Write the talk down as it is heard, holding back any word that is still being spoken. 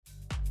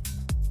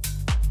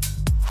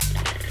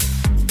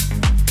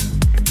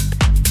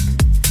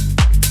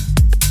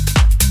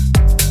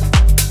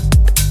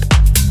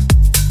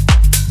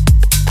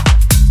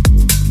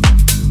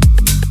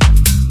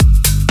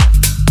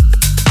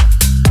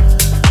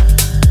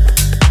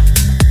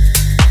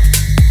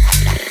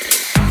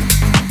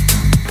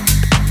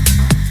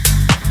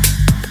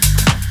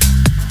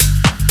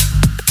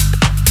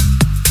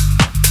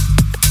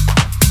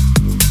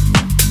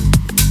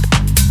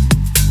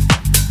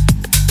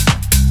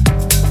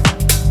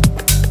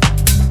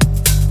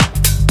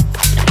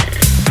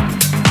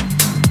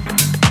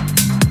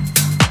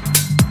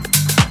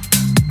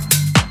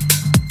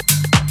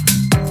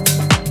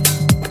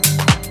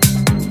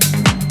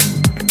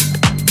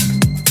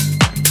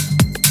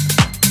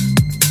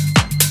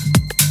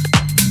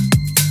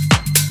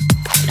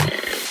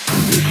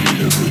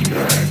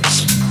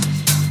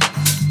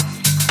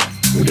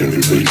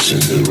face in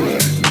the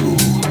right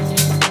mood,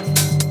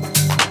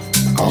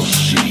 I'll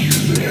see you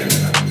there.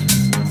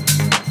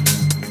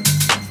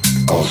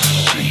 I'll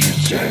see you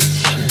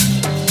dancing,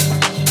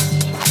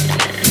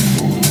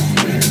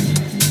 moving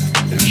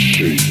and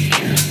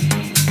shaking.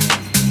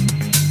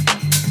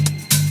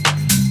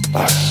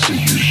 I see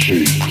you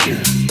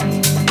shaking.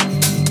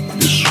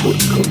 Your sweat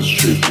comes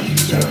dripping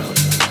down.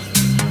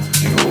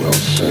 You know what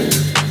I'm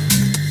saying?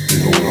 You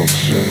know what I'm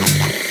saying?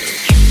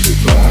 Keep the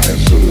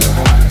vibes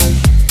alive.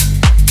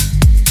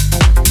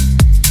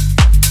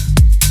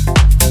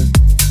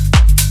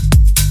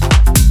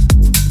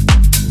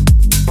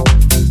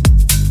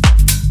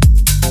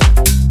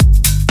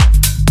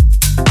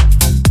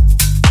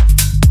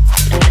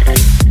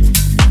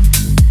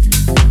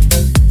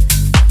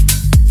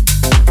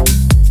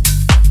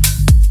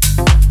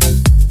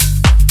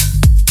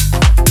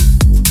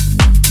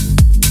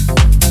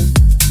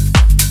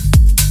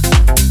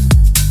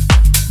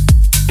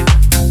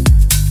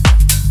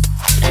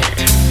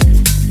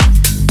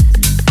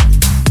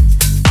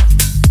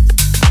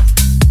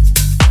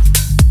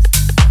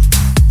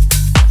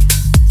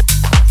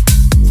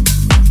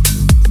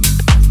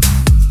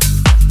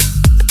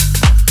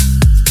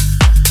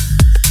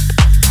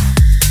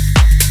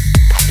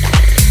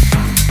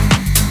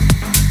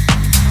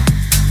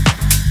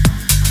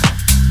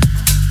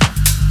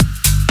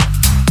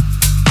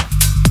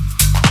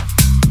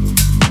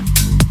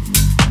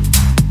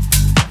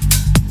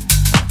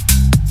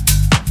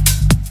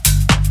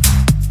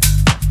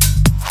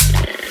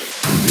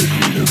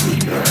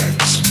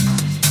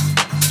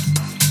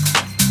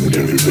 When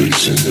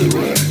everybody's in the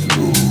right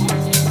mood,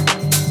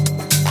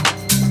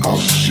 I'll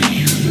see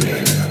you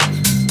there.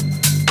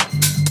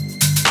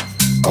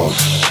 I'll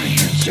see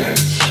you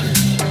dancing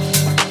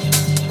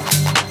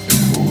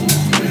and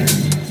moving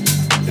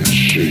and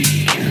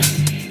shaking.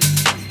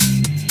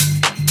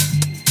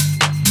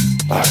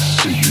 I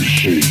see you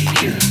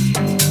shaking.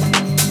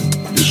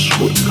 Your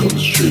sweat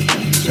comes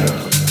dripping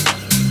down.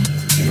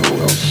 You know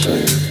what I'm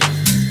saying?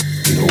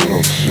 You know what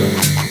I'm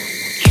saying?